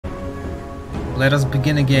let us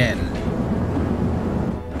begin again.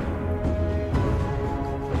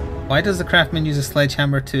 Why does the craftsman use a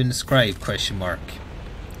sledgehammer to inscribe? Question mark.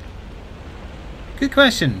 Good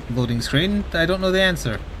question, loading screen. I don't know the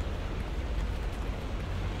answer.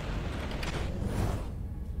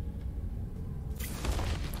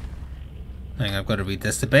 I've got to read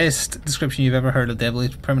this. The best description you've ever heard of deadly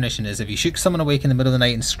premonition is if you shook someone awake in the middle of the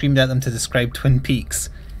night and screamed at them to describe Twin Peaks,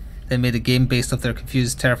 then made a game based off their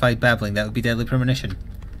confused, terrified babbling. That would be deadly premonition.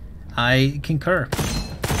 I concur.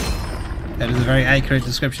 That is a very accurate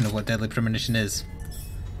description of what deadly premonition is.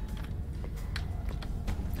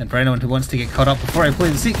 And for anyone who wants to get caught up before I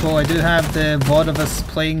play the sequel, I do have the VOD of us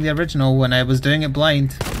playing the original when I was doing it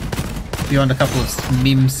blind. Beyond a couple of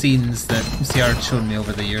meme scenes that CR had shown me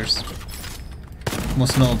over the years.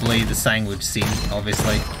 Most notably the sandwich scene,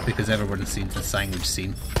 obviously, because everyone's seen the sandwich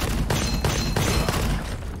scene.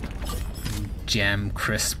 Jam,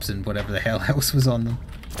 crisps, and whatever the hell else was on them.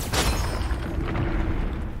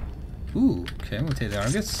 Ooh, okay, we'll take the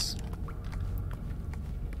Argus.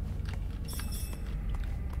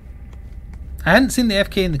 I hadn't seen the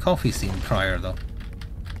FK in the coffee scene prior, though.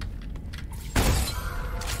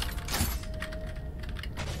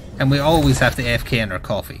 And we always have to AFK in our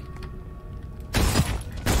coffee.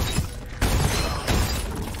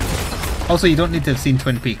 Also, you don't need to have seen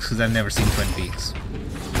Twin Peaks, because I've never seen Twin Peaks.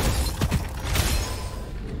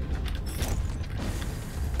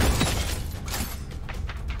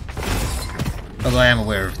 Although I am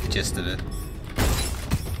aware of the gist of it.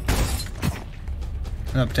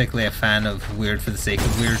 I'm not particularly a fan of weird for the sake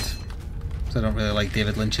of weird, so I don't really like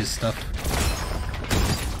David Lynch's stuff.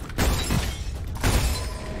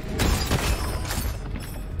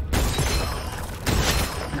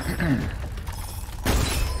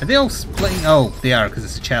 Are they all splitting? Oh, they are, because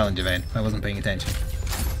it's a challenge event. I wasn't paying attention.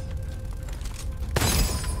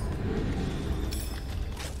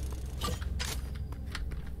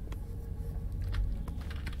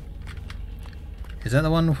 Is that the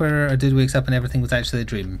one where a dude wakes up and everything was actually a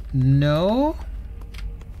dream? No?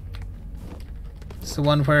 It's the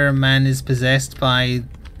one where a man is possessed by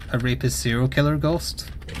a rapist serial killer ghost?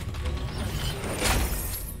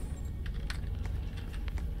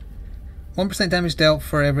 1% damage dealt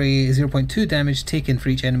for every 0.2 damage taken for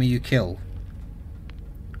each enemy you kill.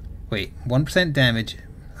 Wait, 1% damage.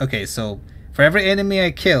 Okay, so for every enemy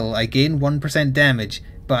I kill, I gain 1% damage,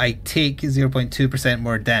 but I take 0.2%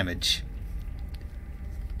 more damage.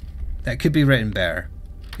 That could be written better.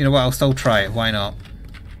 You know what, I'll still try it, why not?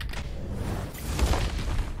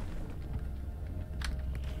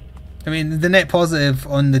 I mean, the net positive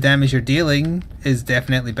on the damage you're dealing is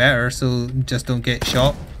definitely better, so just don't get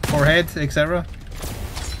shot, forehead, etc.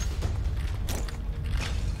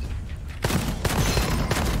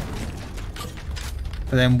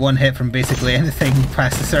 But then one hit from basically anything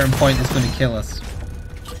past a certain point is going to kill us.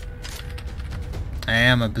 I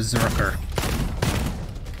am a berserker.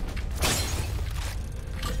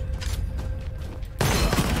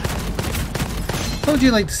 What would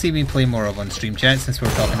you like to see me play more of on stream, chat, since we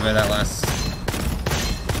were talking about that last?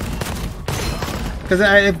 Because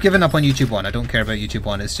I've given up on YouTube 1, I don't care about YouTube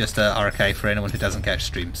 1, it's just an archive for anyone who doesn't catch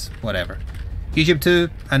streams, whatever. YouTube 2,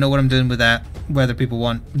 I know what I'm doing with that, whether people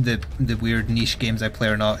want the weird niche games I play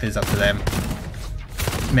or not is up to them.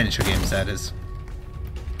 Miniature games, that is.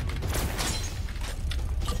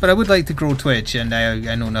 But I would like to grow Twitch, and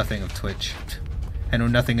I know nothing of Twitch. I know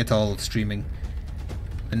nothing at all of streaming.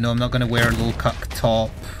 And no, I'm not going to wear a low cut top,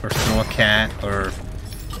 or throw a cat, or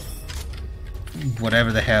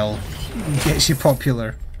whatever the hell gets you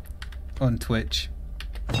popular on Twitch.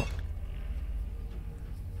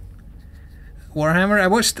 Warhammer, I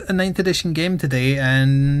watched a 9th edition game today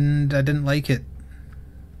and I didn't like it.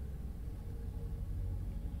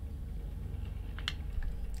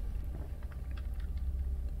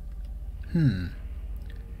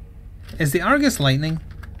 Is the Argus lightning?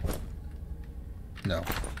 No.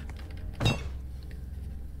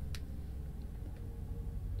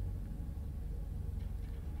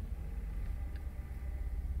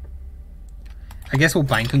 I guess we'll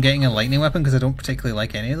bank on getting a lightning weapon because I don't particularly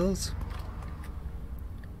like any of those.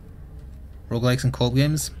 Roguelikes and co-op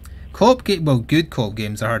games. Well, good co-op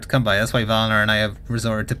games are hard to come by. That's why Valnar and I have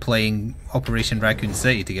resorted to playing Operation Raccoon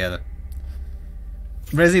City together.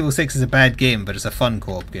 Resident Evil 6 is a bad game, but it's a fun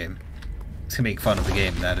co-op game. To make fun of the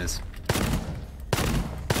game, that is.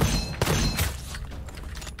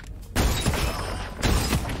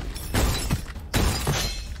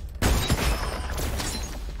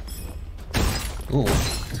 Ooh.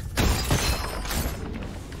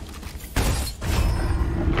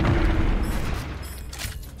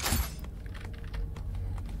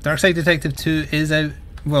 Darkside Detective 2 is out.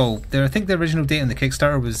 Well, I think the original date on the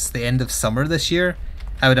Kickstarter was the end of summer this year.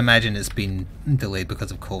 I would imagine it's been delayed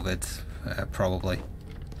because of COVID, probably.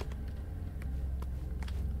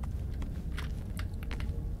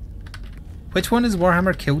 Which one is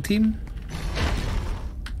Warhammer Kill Team?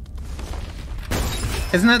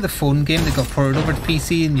 Isn't that the phone game that got ported over to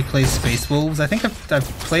PC and you play Space Wolves? I think I've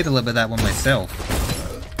played a little bit of that one myself.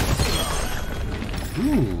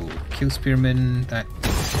 Ooh, Kill Spearman.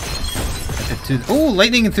 Oh,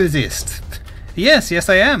 Lightning Enthusiast! Yes,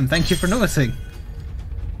 I am. Thank you for noticing.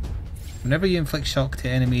 Whenever you inflict shock to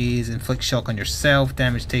enemies, inflict shock on yourself,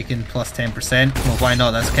 damage taken plus 10%. Well, why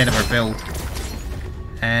not? That's kind of our build.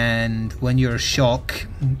 And when you're in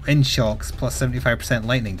shocks, plus 75%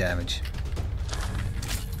 lightning damage.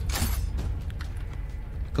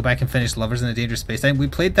 Go back and finish Lovers in a Dangerous Space Time. We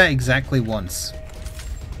played that exactly once.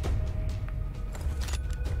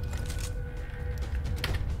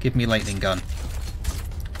 Give me lightning gun.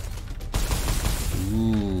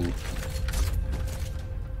 Ooh.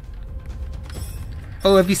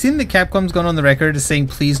 Oh, have you seen that Capcom's gone on the record as saying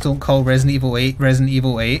please don't call Resident Evil 8 Resident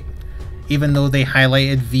Evil 8? Even though they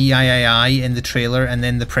highlighted VIII in the trailer, and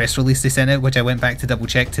then the press release they sent out, which I went back to double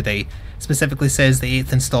check today, specifically says the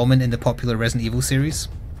 8th installment in the popular Resident Evil series.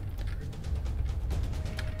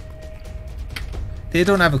 They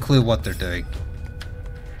don't have a clue what they're doing.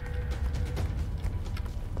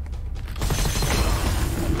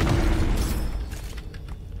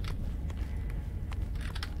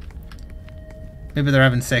 Maybe they're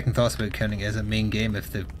having second thoughts about counting it as a main game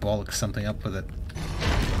if they bollock something up with it.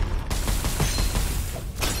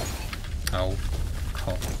 Oh,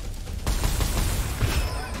 cool.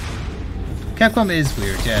 Capcom is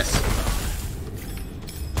weird, yes.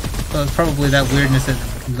 Well, it's probably that weirdness that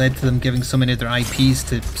led to them giving so many of their IPs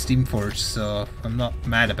to Steamforge, so I'm not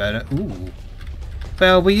mad about it. Ooh.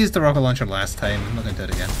 Well, we used the rocket launcher last time. I'm not going to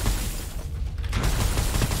do it again.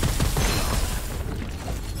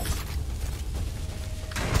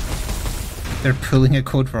 They're pulling a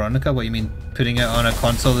Code Veronica? What, you mean putting it on a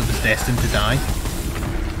console that was destined to die?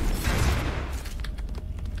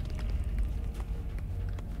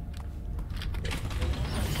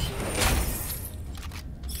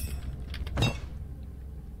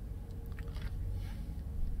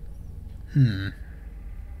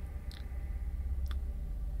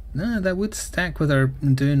 No, that would stack with our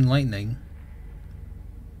doing lightning.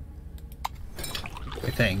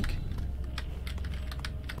 I think.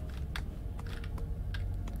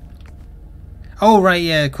 Oh right,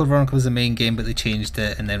 yeah, Code Veronica was the main game, but they changed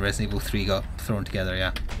it, and then Resident Evil 3 got thrown together,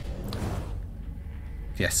 yeah.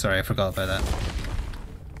 Yes, sorry, I forgot about that.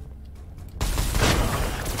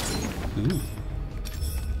 Ooh.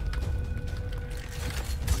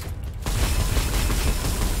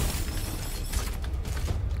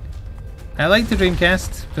 I like the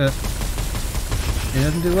Dreamcast, but it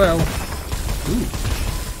doesn't do well. Ooh.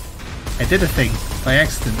 I did a thing, by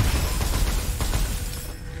accident.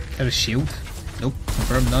 Is that a shield? Nope,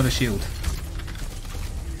 confirmed not a shield.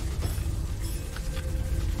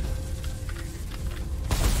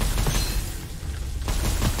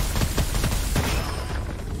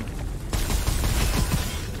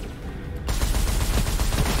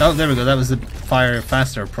 Oh, there we go, that was the fire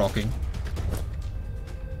faster proccing.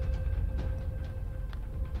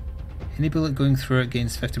 Any bullet going through it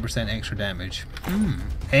gains 50% extra damage.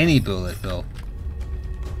 Any bullet though.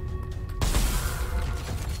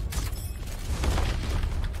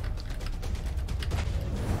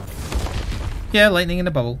 Yeah, lightning in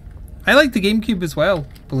a bubble. I like the GameCube as well,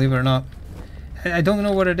 believe it or not. I don't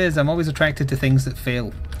know what it is, I'm always attracted to things that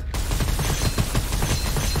fail.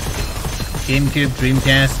 GameCube,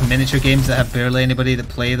 Dreamcast, miniature games that have barely anybody that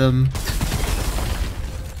play them.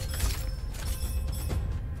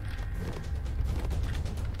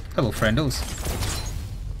 Hello, friendos.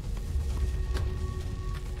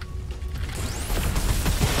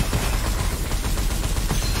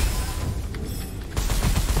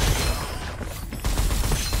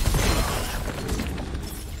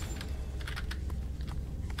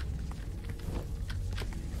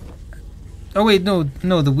 Oh wait, no,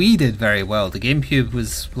 the Wii did very well. The GameCube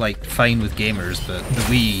was like fine with gamers, but the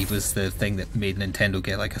Wii was the thing that made Nintendo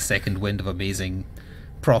get like a second wind of amazing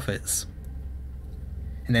profits.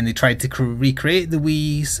 And then they tried to recreate the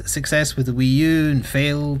Wii's success with the Wii U and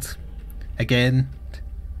failed again.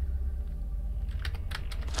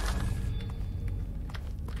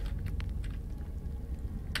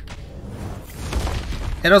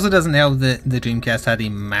 It also doesn't help that the Dreamcast had a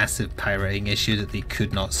massive pirating issue that they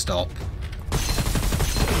could not stop.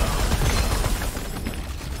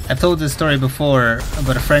 I've told this story before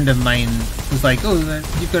about a friend of mine who's like, oh,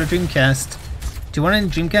 you've got a Dreamcast. Do you want any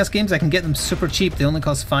Dreamcast games? I can get them super cheap. They only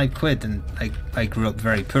cost £5. And I grew up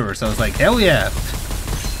very poor, so I was like, hell yeah.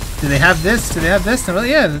 Do they have this? Do they have this? And they're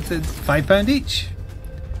like, yeah, it's £5 each.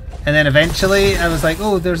 And then eventually I was like,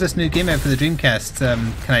 oh, there's this new game out for the Dreamcast.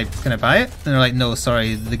 Can I buy it? And they're like, no,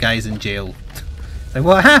 sorry, the guy's in jail. Like,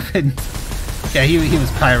 what happened? Yeah, he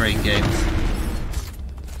was pirating games.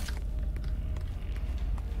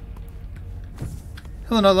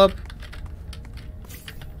 Hello, Notlub.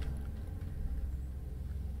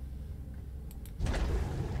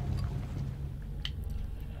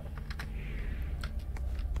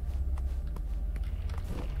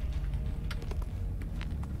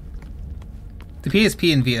 The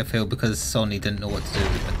PSP and Vita failed because Sony didn't know what to do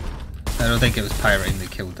with it. I don't think it was pirating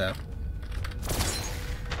that killed that.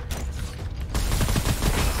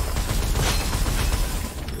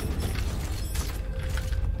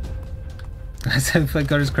 That's how I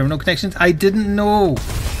got his criminal connections. I didn't know.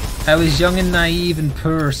 I was young and naive and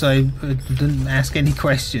poor, so I didn't ask any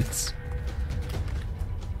questions.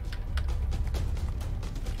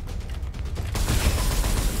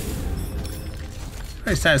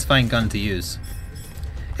 Very satisfying gun to use.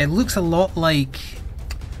 It looks a lot like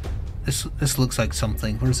this looks like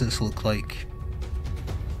something. What does this look like?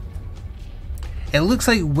 It looks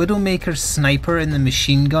like Widowmaker's sniper in the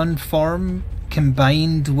machine gun form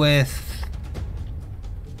combined with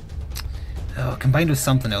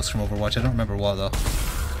something else from Overwatch. I don't remember what though.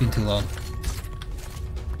 It's been too long.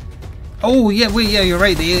 Oh yeah, wait, yeah, you're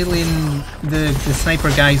right. The alien, the sniper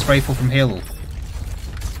guy's rifle from Halo.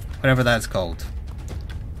 Whatever that's called.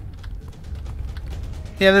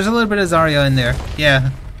 Yeah, there's a little bit of Zarya in there.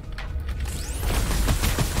 Yeah.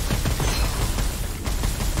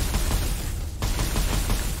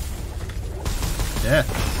 Yeah.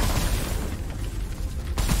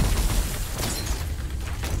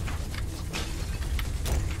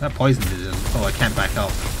 That poisoned it. Oh, I can't back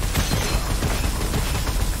up.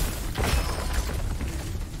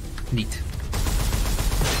 Neat.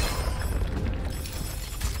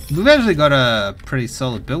 We've actually got a pretty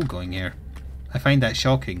solid build going here. I find that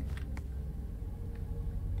shocking.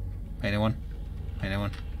 Anyone?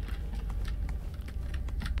 Anyone?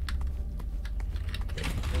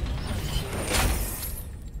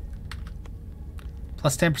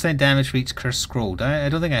 Plus 10% damage for each cursed scroll. I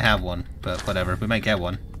don't think I have one, but whatever. We might get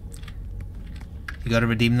one. You gotta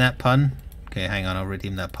redeem that pun? Okay, hang on, I'll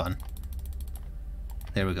redeem that pun.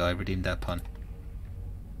 There we go, I redeemed that pun.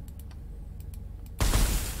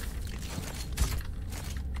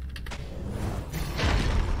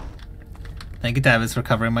 Thank you, Davis, for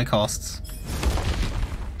covering my costs.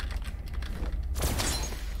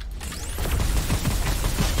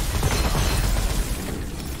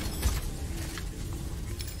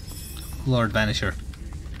 Lord Vanisher.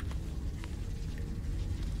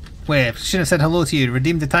 Wait, I should have said hello to you.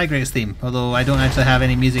 Redeemed the Tigrates theme, although I don't actually have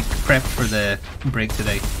any music prepped for the break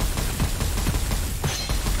today.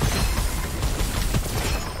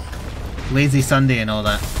 Lazy Sunday and all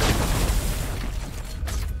that.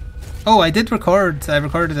 Oh, I did record. I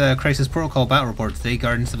recorded a Crisis Protocol battle report today,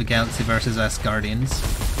 Guardians of the Galaxy versus Asgardians.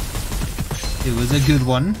 It was a good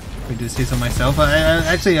one, if I do say so myself.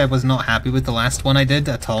 Actually, I was not happy with the last one I did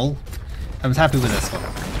at all. I was happy with this one.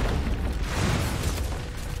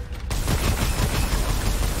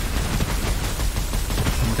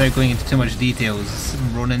 Without going into too much details,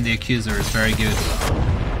 Ronan the Accuser is very good.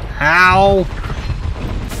 Ow!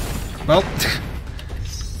 Well,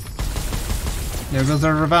 there goes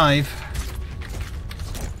our revive.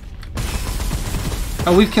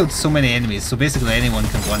 Oh, we've killed so many enemies, so basically anyone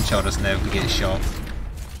can one-shot us now if we get shot.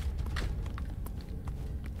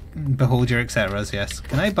 Behold your etceteras, yes.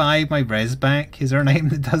 Can I buy my res back? Is there an item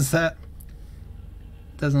that does that?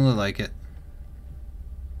 Doesn't look like it.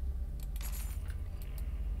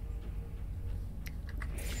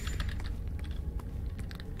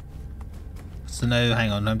 So now,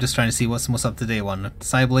 hang on, I'm just trying to see what's the most up-to-date one.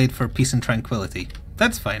 Cyblade for Peace and Tranquility.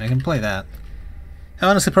 That's fine, I can play that. I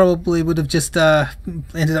honestly probably would have just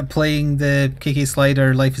ended up playing the KK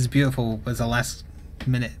Slider Life is Beautiful as a last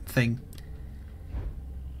minute thing.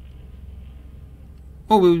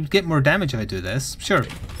 Oh, we would get more damage if I do this. Sure.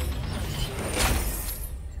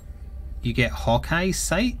 You get Hawkeye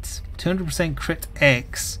Sight, 200% crit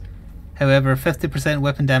X. However, 50%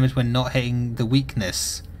 weapon damage when not hitting the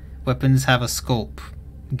weakness. Weapons have a scope.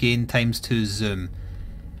 Gain ×2 zoom.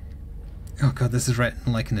 Oh god, this is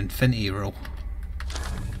written like an infinity roll.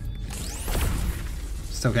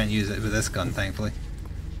 Still can't use it with this gun, thankfully.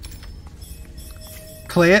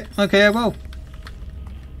 Play it? Okay, I will.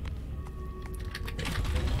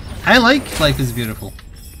 I like Life is Beautiful.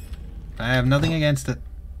 I have nothing against it.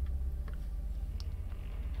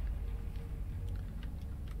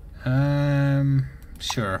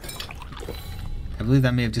 Sure. I believe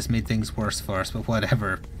that may have just made things worse for us, but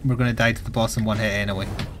whatever. We're gonna die to the boss in one hit anyway.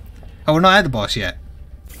 Oh, we're not at the boss yet.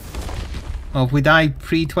 Well, if we die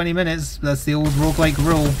pre 20 minutes, that's the old roguelike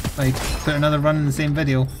rule. I put another run in the same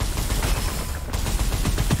video.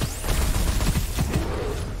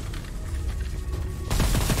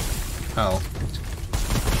 Oh.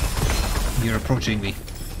 You're approaching me.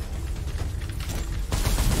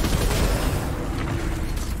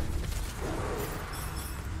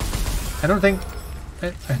 I don't think...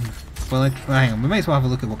 well, hang on. We might as well have a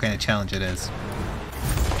look at what kind of challenge it is.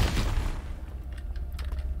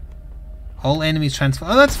 All enemies transfer...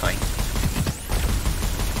 Oh, that's fine.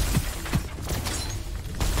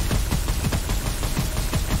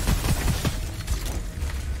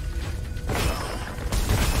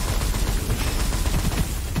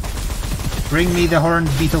 Bring me the horned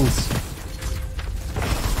beetles.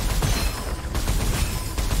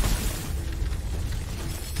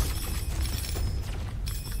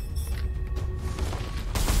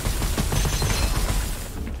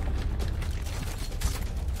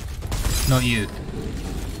 Not you.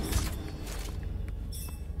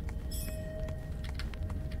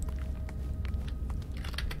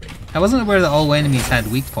 I wasn't aware that all enemies had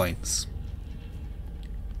weak points.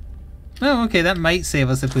 Oh, okay, that might save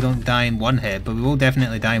us if we don't die in one hit, but we will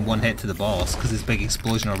definitely die in one hit to the boss, because this big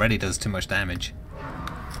explosion already does too much damage.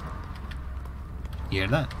 You hear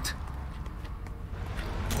that?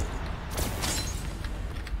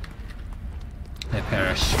 I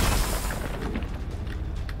perish.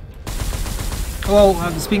 Well,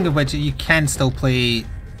 speaking of which, you can still play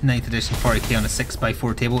 9th edition 40k on a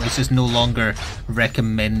 6x4 table, it's just no longer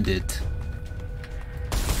recommended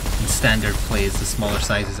in standard plays, the smaller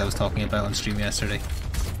sizes I was talking about on stream yesterday.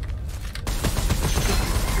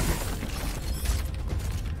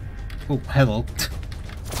 Oh, hello.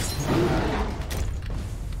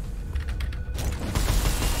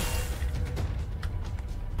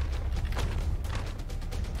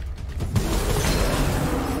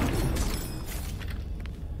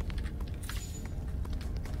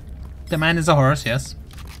 The man is a horse, yes.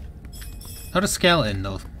 Not a skeleton,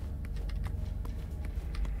 though.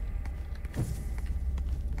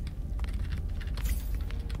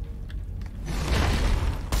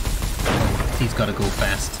 Oh, he's gotta go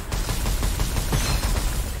fast.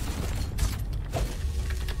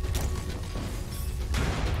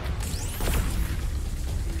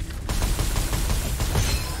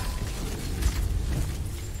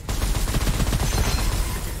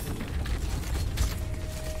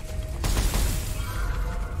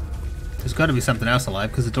 There's got to be something else alive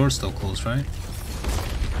because the door's still closed, right?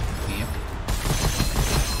 Yep.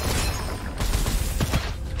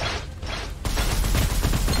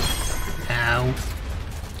 Ow.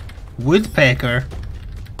 Woodpecker.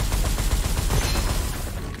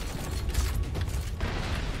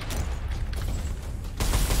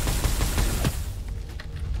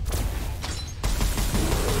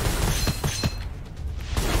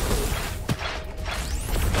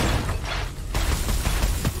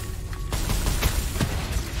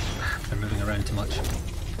 Too much.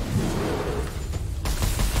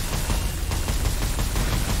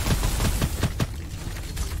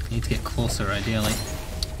 Need to get closer, ideally.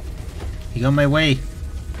 You got my way.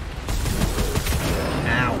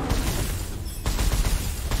 Ow.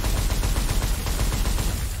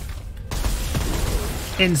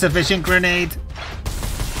 Insufficient grenade.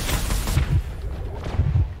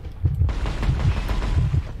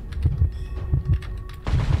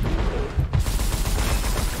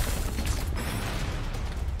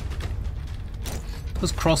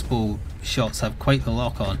 Those crossbow shots have quite the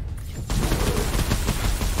lock on.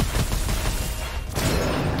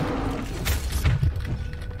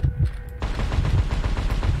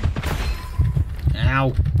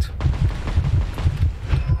 Ow!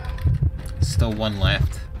 Still one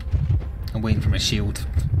left. I'm waiting for my shield.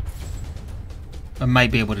 I might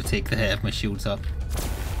be able to take the hit if my shield's up.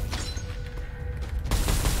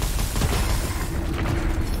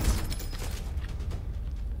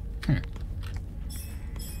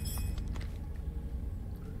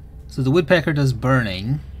 So the woodpecker does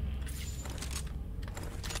burning.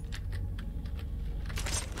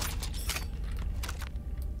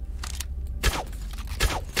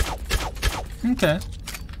 Okay.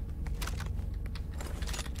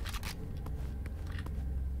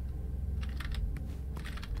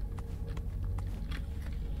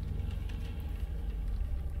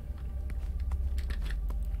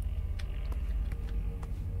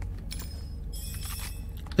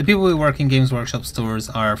 The people who work in Games Workshop stores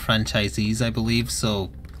are franchisees, I believe, so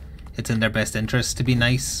it's in their best interest to be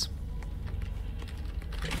nice.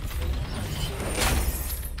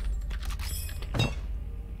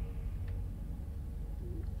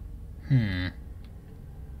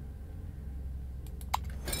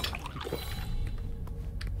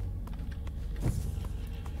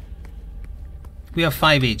 We have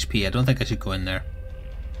 5 HP. I don't think I should go in there.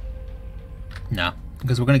 No,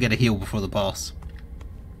 because we're going to get a heal before the boss.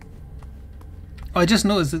 Oh, I just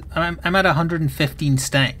noticed that I'm at 115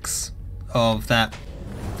 stacks of that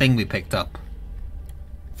thing we picked up.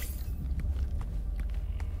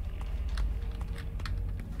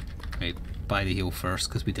 Wait, buy the heal first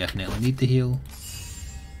because we definitely need the heal.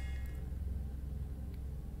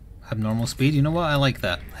 Abnormal speed, you know what? I like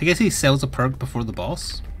that. I guess he sells a perk before the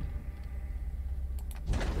boss.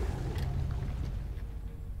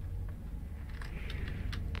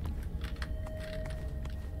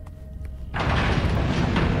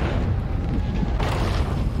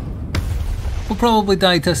 We'll probably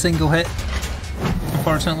die to a single hit,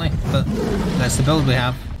 unfortunately, but that's the build we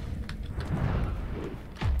have.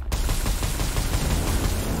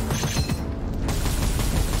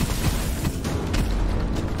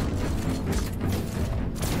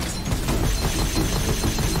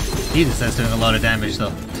 Jesus, that's doing a lot of damage though.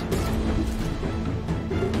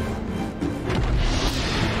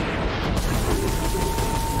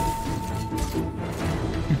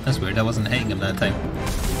 That's weird, I wasn't hitting him that time.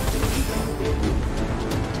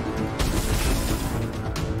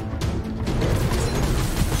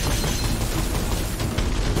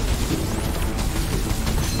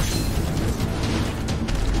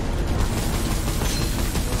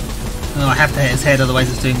 No, I have to hit his head,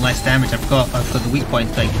 otherwise it's doing less damage. I've got the weak point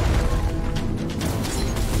thing.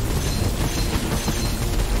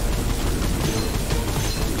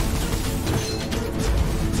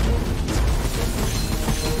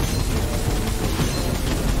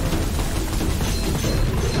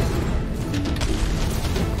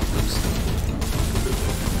 Oops.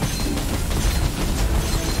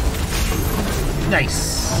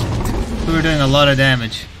 Nice! We were doing a lot of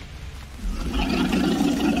damage.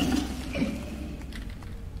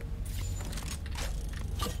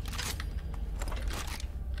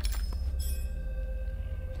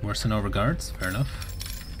 Worse than no regards, fair enough.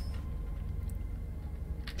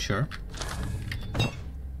 Sure.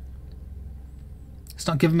 It's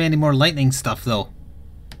not giving me any more lightning stuff though.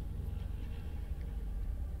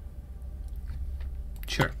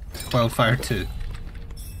 Sure. Wildfire 2.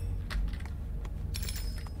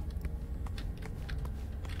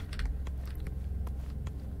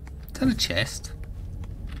 Is that a chest?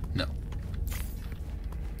 No.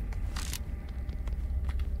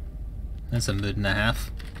 That's a mood and a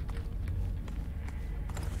half.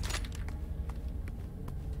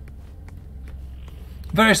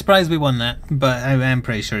 Very surprised we won that, but I am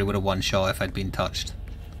pretty sure he would have one shot if I'd been touched.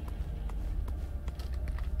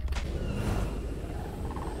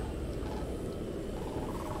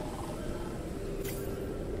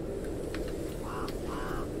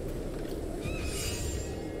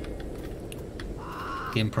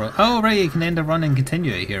 Game Pro. Oh right, you can end a run and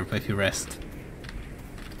continue it here if you rest.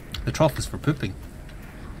 The trough is for pooping.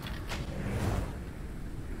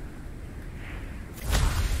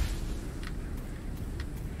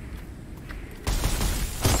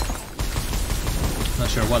 Not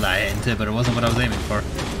sure what I hit into, but it wasn't what I was aiming for.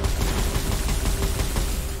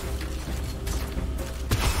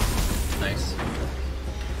 Nice.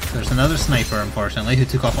 There's another sniper, unfortunately, who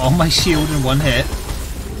took off all my shield in one hit.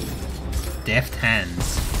 Deft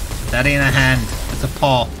hands. That ain't a hand, it's a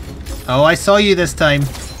paw. Oh, I saw you this time.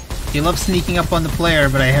 You love sneaking up on the player,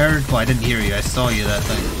 but I heard... Well, I didn't hear you, I saw you that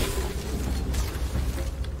time.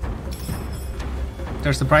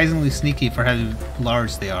 They're surprisingly sneaky for how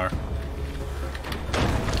large they are.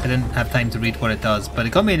 I didn't have time to read what it does, but it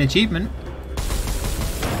got me an achievement.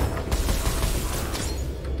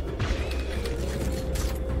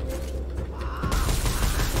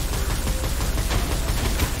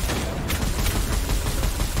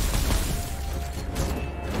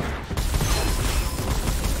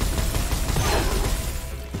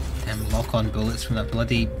 Damn lock-on bullets from that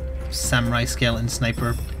bloody samurai skeleton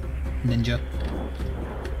sniper ninja.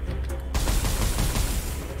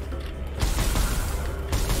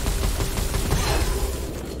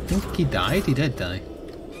 I think he died? He did die.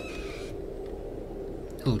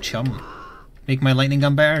 Hello, chum. Make my lightning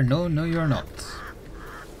gun better? No, no you're not.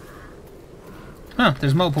 Huh,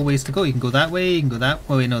 there's multiple ways to go. You can go that way, you can go that way.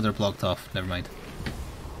 Oh wait, no, they're blocked off. Never mind.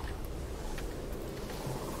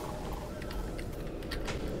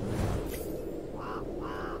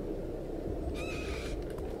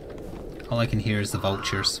 All I can hear is the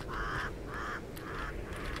vultures.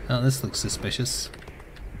 Oh, this looks suspicious.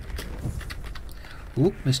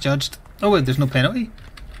 Ooh, misjudged. Oh wait, there's no penalty?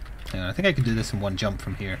 Hang on, I think I could do this in one jump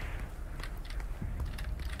from here.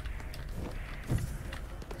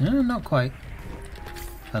 No, not quite.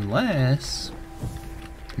 Unless...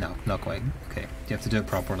 No, not quite. Okay, you have to do it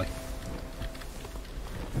properly.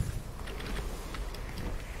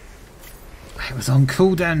 It was on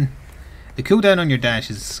cooldown. The cooldown on your dash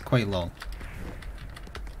is quite long.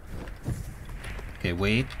 Okay,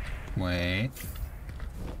 wait. Wait.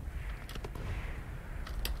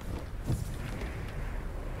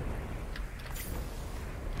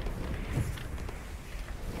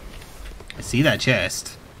 I see that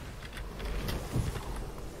chest.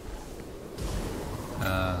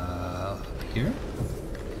 Here?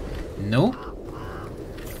 Nope.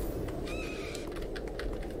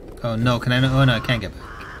 Oh no, can I not? Oh no, I can't get back.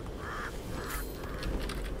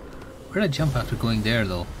 Where did I jump after going there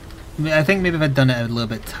though? I think maybe if I'd done it a little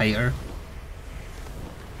bit tighter.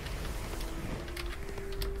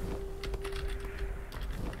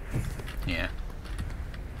 Yeah.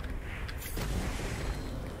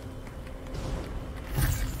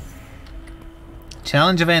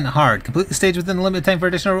 Challenge event hard. Complete the stage within the limited time for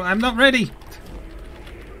additional... I'm not ready!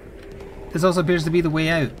 This also appears to be the way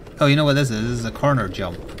out. Oh, you know what this is? This is a corner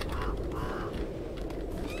jump.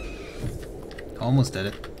 Almost did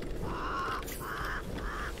it.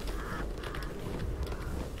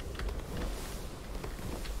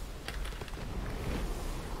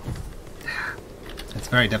 It's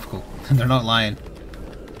very difficult. They're not lying.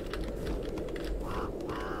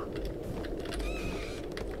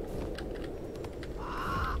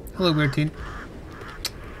 Hello, weird teen.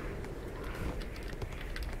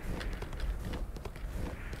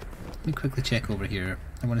 Let me quickly check over here.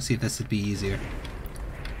 I want to see if this would be easier.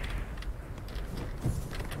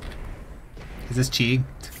 Is this cheating?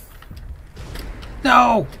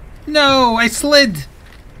 No! No! I slid!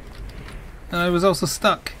 And I was also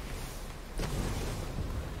stuck.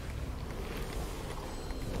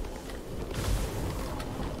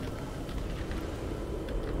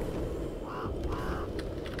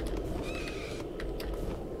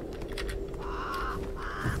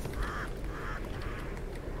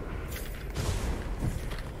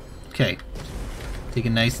 Okay, take it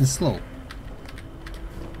nice and slow.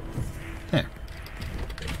 There.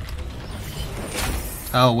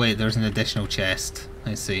 Oh wait, there's an additional chest.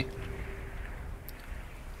 I see.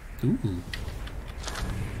 Ooh.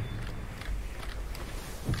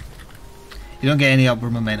 You don't get any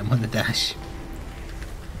upward momentum on the dash.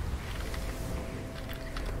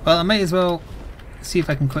 Well, I might as well see if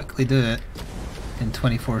I can quickly do it in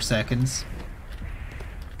 24 seconds.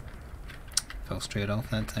 Fell straight off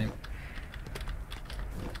that time.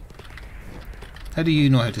 How do you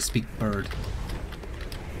know how to speak bird?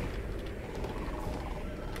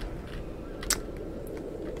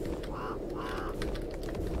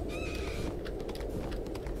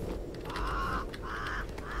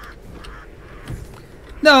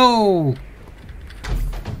 No!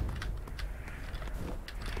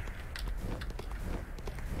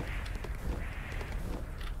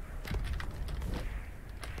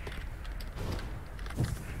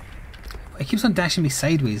 It keeps on dashing me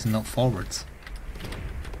sideways and not forwards.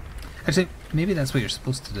 Actually, maybe that's what you're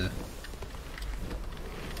supposed to do.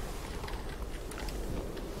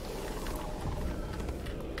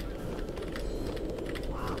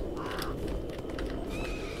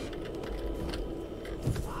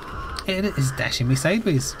 It is dashing me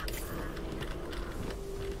sideways.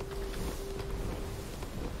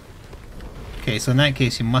 Okay, so in that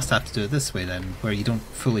case you must have to do it this way then, where you don't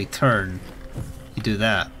fully turn, you do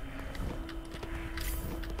that.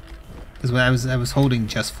 Because when I was holding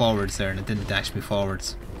just forwards there and it didn't dash me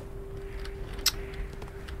forwards.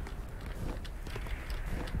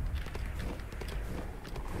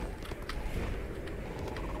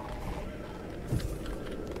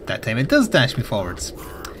 That time it does dash me forwards.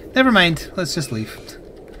 Never mind, let's just leave.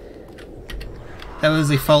 That was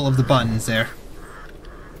the fault of the buttons there.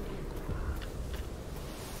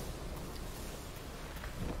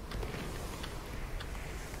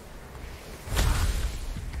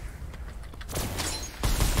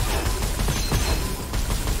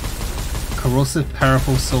 Corrosive,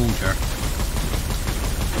 powerful soldier.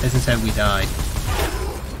 This is how we die.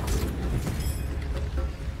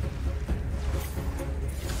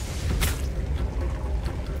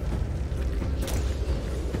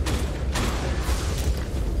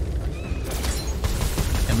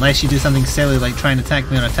 Unless you do something silly like try and attack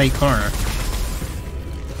me on a tight corner.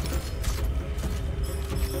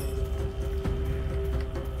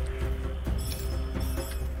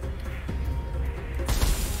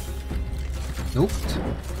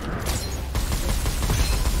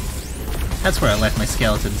 That's where I left my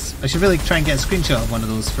skeletons. I should really try and get a screenshot of one of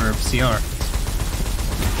those for CR.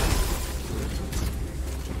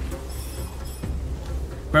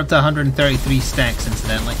 We're up to 133 stacks,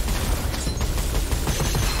 incidentally.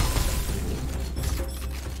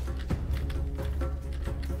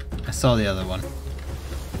 I saw the other one.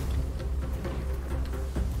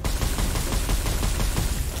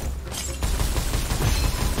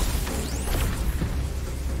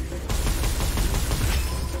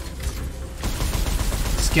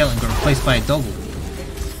 Skeleton got replaced by a doggle.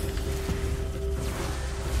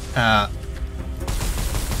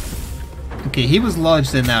 Okay, he was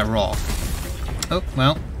lodged in that rock. Oh,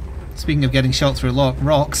 well, speaking of getting shot through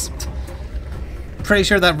rocks, pretty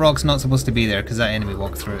sure that rock's not supposed to be there because that enemy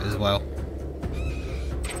walked through it as well.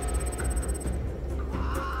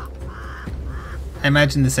 I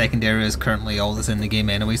imagine the second area is currently all that's in the game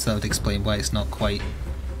anyway, so that would explain why it's not quite.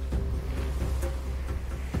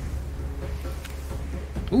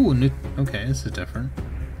 Ooh, new. Okay, this is different.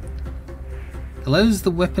 Allows the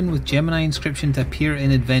weapon with Gemini inscription to appear in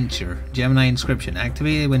adventure. Gemini inscription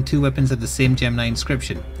activated when two weapons have the same Gemini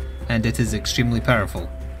inscription, and it is extremely powerful.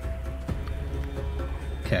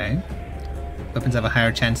 Okay. Weapons have a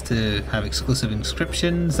higher chance to have exclusive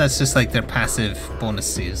inscriptions. That's just like their passive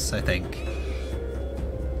bonuses, I think.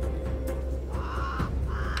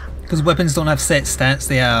 Because weapons don't have set stats,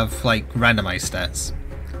 they have like randomized stats.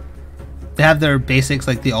 They have their basics,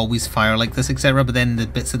 like they always fire like this, etc., but then the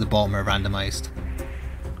bits at the bottom are randomized.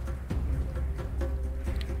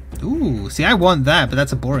 Ooh, see, I want that, but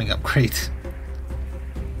that's a boring upgrade.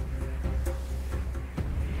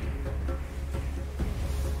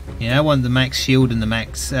 Yeah, I want the max shield and the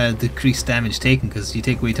max decreased damage taken, because you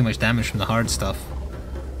take way too much damage from the hard stuff.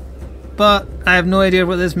 But I have no idea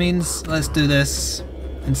what this means. Let's do this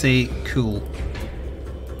and say cool.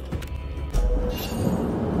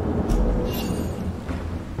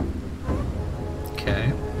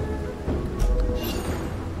 Okay.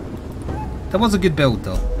 That was a good build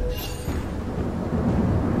though.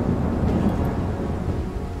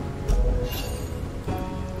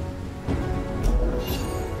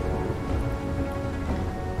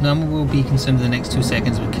 None will be consumed in the next 2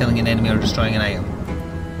 seconds with killing an enemy or destroying an item.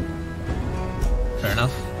 Fair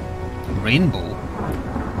enough. Rainbow.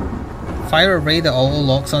 Fire a ray that auto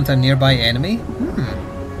locks onto a nearby enemy?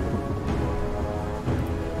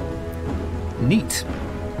 Neat.